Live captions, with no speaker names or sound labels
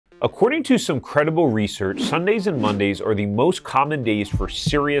According to some credible research, Sundays and Mondays are the most common days for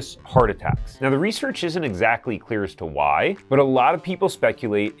serious heart attacks. Now, the research isn't exactly clear as to why, but a lot of people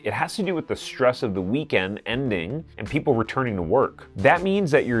speculate it has to do with the stress of the weekend ending and people returning to work. That means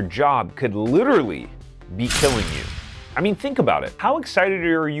that your job could literally be killing you. I mean, think about it. How excited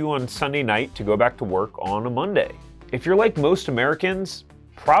are you on Sunday night to go back to work on a Monday? If you're like most Americans,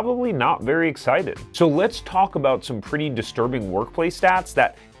 probably not very excited. So let's talk about some pretty disturbing workplace stats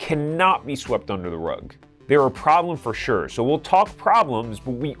that cannot be swept under the rug. They're a problem for sure. So we'll talk problems,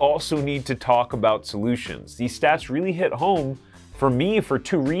 but we also need to talk about solutions. These stats really hit home for me for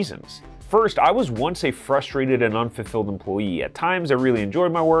two reasons. First, I was once a frustrated and unfulfilled employee. At times, I really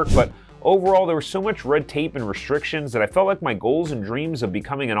enjoyed my work, but overall, there was so much red tape and restrictions that I felt like my goals and dreams of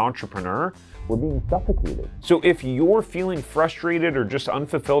becoming an entrepreneur were being suffocated. So if you're feeling frustrated or just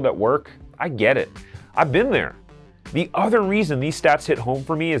unfulfilled at work, I get it. I've been there. The other reason these stats hit home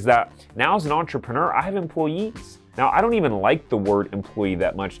for me is that now as an entrepreneur, I have employees. Now, I don't even like the word employee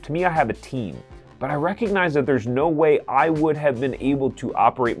that much. To me, I have a team. But I recognize that there's no way I would have been able to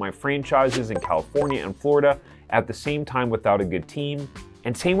operate my franchises in California and Florida at the same time without a good team.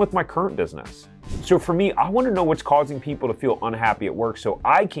 And same with my current business. So for me, I want to know what's causing people to feel unhappy at work so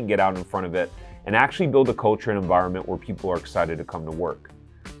I can get out in front of it and actually build a culture and environment where people are excited to come to work.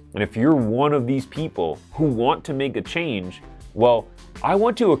 And if you're one of these people who want to make a change, well, I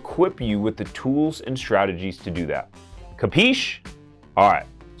want to equip you with the tools and strategies to do that. Capiche? All right.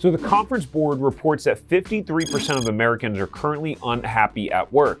 So the Conference Board reports that 53% of Americans are currently unhappy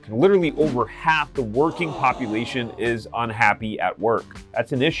at work. Literally over half the working population is unhappy at work.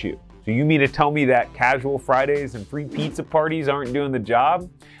 That's an issue. So you mean to tell me that casual Fridays and free pizza parties aren't doing the job?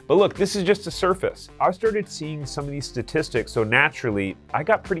 But look, this is just a surface. I started seeing some of these statistics, so naturally, I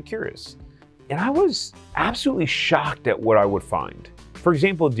got pretty curious. And I was absolutely shocked at what I would find. For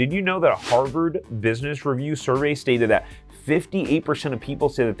example, did you know that a Harvard Business Review survey stated that 58% of people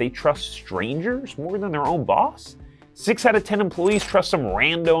say that they trust strangers more than their own boss? 6 out of 10 employees trust some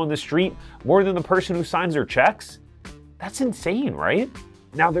rando on the street more than the person who signs their checks? That's insane, right?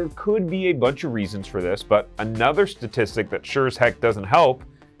 Now, there could be a bunch of reasons for this, but another statistic that sure as heck doesn't help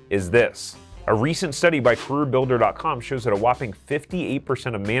is this. A recent study by careerbuilder.com shows that a whopping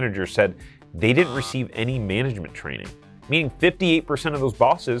 58% of managers said they didn't receive any management training, meaning 58% of those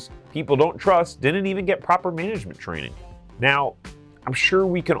bosses people don't trust didn't even get proper management training. Now, I'm sure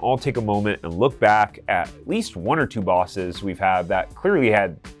we can all take a moment and look back at least one or two bosses we've had that clearly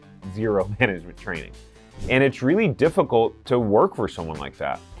had zero management training. And it's really difficult to work for someone like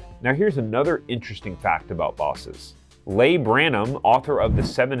that. Now, here's another interesting fact about bosses. Leigh Branham, author of The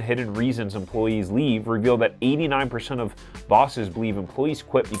 7 Hidden Reasons Employees Leave, revealed that 89% of bosses believe employees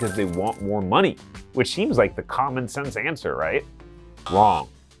quit because they want more money, which seems like the common sense answer, right? Wrong.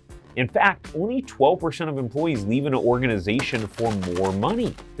 In fact, only 12% of employees leave an organization for more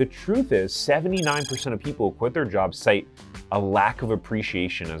money. The truth is, 79% of people who quit their jobs cite a lack of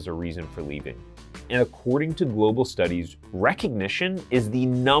appreciation as a reason for leaving. And according to global studies, recognition is the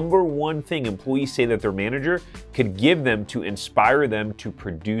 #1 thing employees say that their manager could give them to inspire them to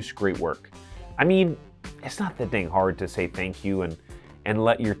produce great work. I mean, it's not that dang hard to say thank you and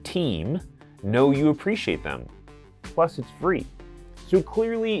let your team know you appreciate them. Plus, it's free. So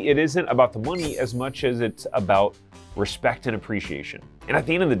clearly, it isn't about the money as much as it's about respect and appreciation. And at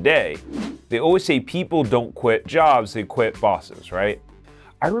the end of the day, they always say people don't quit jobs, they quit bosses, right?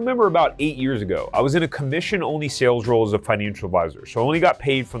 I remember about 8 years ago, I was in a commission-only sales role as a financial advisor, so I only got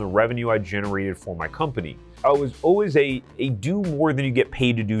paid from the revenue I generated for my company. I was always a do more than you get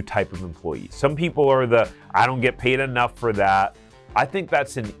paid to do type of employee. Some people are the, I don't get paid enough for that. I think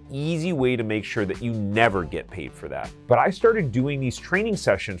that's an easy way to make sure that you never get paid for that. But I started doing these training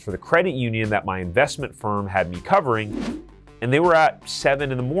sessions for the credit union that my investment firm had me covering, and they were at 7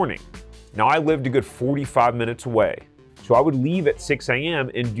 in the morning. Now, I lived a good 45 minutes away. So I would leave at 6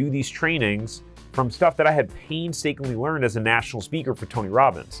 a.m. and do these trainings from stuff that I had painstakingly learned as a national speaker for Tony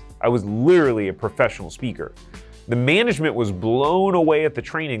Robbins. I was literally a professional speaker. The management was blown away at the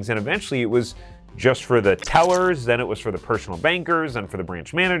trainings, and eventually it was just for the tellers, then it was for the personal bankers, then for the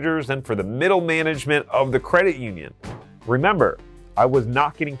branch managers, then for the middle management of the credit union. Remember, I was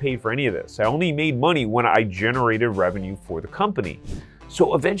not getting paid for any of this. I only made money when I generated revenue for the company.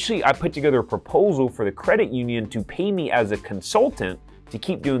 So eventually I put together a proposal for the credit union to pay me as a consultant to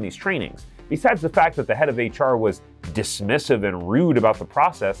keep doing these trainings. Besides the fact that the head of HR was dismissive and rude about the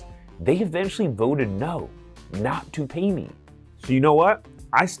process, they eventually voted no, not to pay me. So you know what?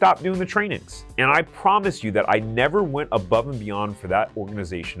 I stopped doing the trainings, and I promise you that I never went above and beyond for that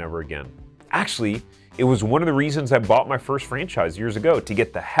organization ever again. Actually, It was one of the reasons I bought my first franchise years ago, to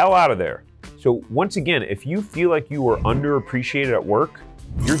get the hell out of there. So once again, if you feel like you are underappreciated at work,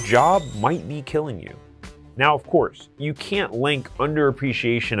 your job might be killing you. Now, of course, you can't link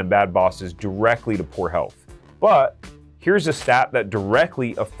underappreciation and bad bosses directly to poor health, but here's a stat that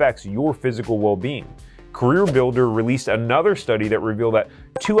directly affects your physical well-being. CareerBuilder released another study that revealed that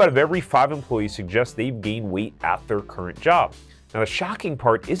 2 out of every 5 employees suggest they've gained weight at their current job. Now, the shocking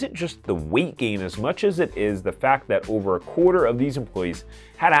part isn't just the weight gain as much as it is the fact that over a quarter of these employees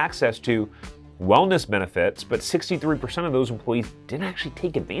had access to wellness benefits, but 63% of those employees didn't actually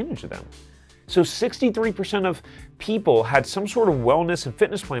take advantage of them. So 63% of people had some sort of wellness and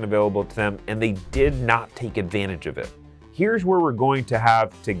fitness plan available to them, and they did not take advantage of it. Here's where we're going to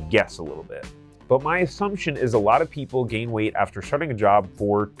have to guess a little bit. But my assumption is a lot of people gain weight after starting a job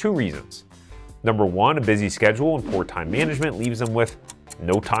for 2 reasons. Number 1, a busy schedule and poor time management leaves them with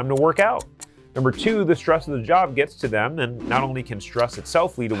no time to work out. Number 2, the stress of the job gets to them, and not only can stress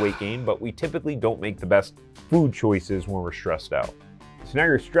itself lead to weight gain, but we typically don't make the best food choices when we're stressed out. So now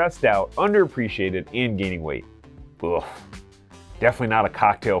you're stressed out, underappreciated, and gaining weight. Ugh, definitely not a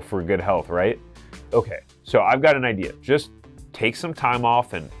cocktail for good health, right? Okay, so I've got an idea. Just take some time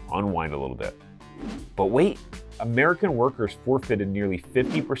off and unwind a little bit. But wait, American workers forfeited nearly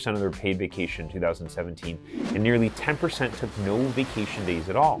 50% of their paid vacation in 2017, and nearly 10% took no vacation days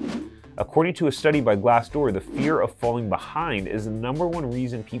at all. According to a study by Glassdoor, the fear of falling behind is the #1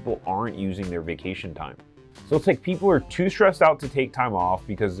 reason people aren't using their vacation time. So it's like people are too stressed out to take time off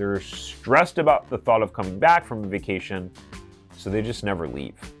because they're stressed about the thought of coming back from a vacation, so they just never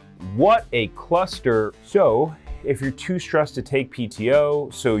leave. What a cluster. So if you're too stressed to take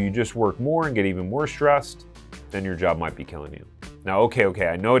PTO, so you just work more and get even more stressed, then your job might be killing you. Now, okay,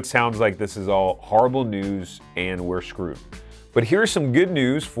 I know it sounds like this is all horrible news and we're screwed. But here's some good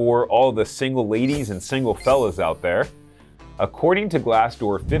news for all the single ladies and single fellas out there. According to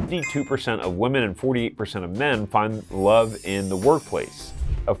Glassdoor, 52% of women and 48% of men find love in the workplace.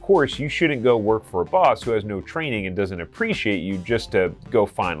 Of course, you shouldn't go work for a boss who has no training and doesn't appreciate you just to go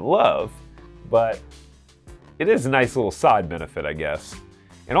find love, but it is a nice little side benefit, I guess.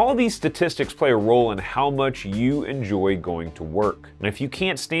 And all of these statistics play a role in how much you enjoy going to work. And if you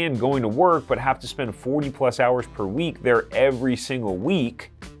can't stand going to work but have to spend 40+ hours per week there every single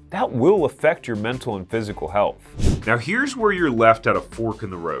week, that will affect your mental and physical health. Now here's where you're left at a fork in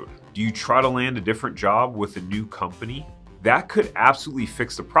the road. Do you try to land a different job with a new company? That could absolutely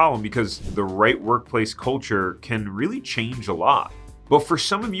fix the problem because the right workplace culture can really change a lot. But for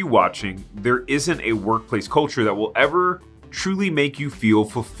some of you watching, there isn't a workplace culture that will ever truly make you feel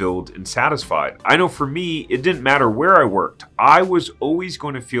fulfilled and satisfied. I know for me, it didn't matter where I worked. I was always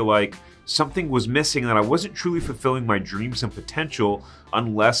going to feel like something was missing, that I wasn't truly fulfilling my dreams and potential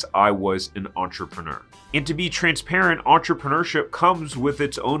unless I was an entrepreneur. And to be transparent, entrepreneurship comes with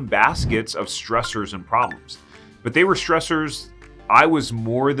its own baskets of stressors and problems. But they were stressors I was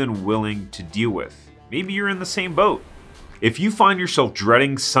more than willing to deal with. Maybe you're in the same boat. If you find yourself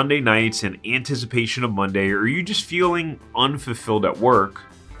dreading Sunday nights in anticipation of Monday, or you just feeling unfulfilled at work,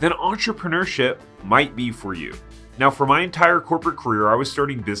 then entrepreneurship might be for you. Now, for my entire corporate career, I was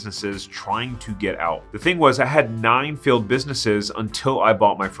starting businesses trying to get out. The thing was, I had 9 failed businesses until I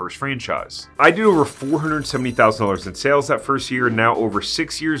bought my first franchise. I did over $470,000 in sales that first year, and now over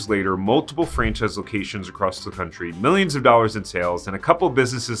 6 years later, multiple franchise locations across the country, millions of dollars in sales, and a couple of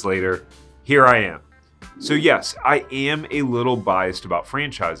businesses later, here I am. So yes, I am a little biased about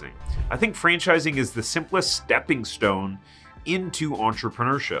franchising. I think franchising is the simplest stepping stone into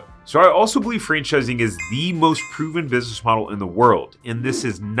entrepreneurship. So I also believe franchising is the most proven business model in the world, and this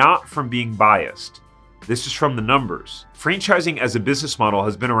is not from being biased. This is from the numbers. Franchising as a business model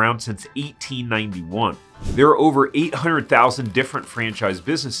has been around since 1891. There are over 800,000 different franchise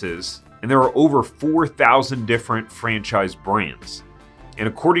businesses, and there are over 4,000 different franchise brands. And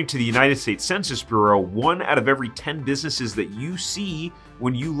according to the United States Census Bureau, 1 out of every 10 businesses that you see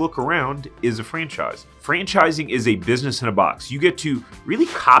when you look around is a franchise. Franchising is a business in a box. You get to really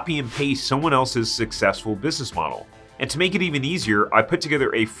copy and paste someone else's successful business model. And to make it even easier, I put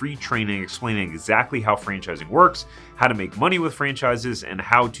together a free training explaining exactly how franchising works, how to make money with franchises, and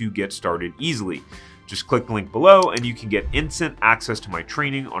how to get started easily. Just click the link below and you can get instant access to my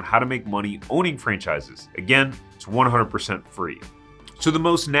training on how to make money owning franchises. Again, it's 100% free. So the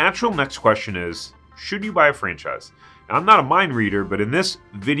most natural next question is, should you buy a franchise? Now, I'm not a mind reader, but in this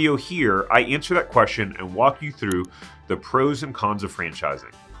video here, I answer that question and walk you through the pros and cons of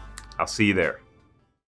franchising. I'll see you there.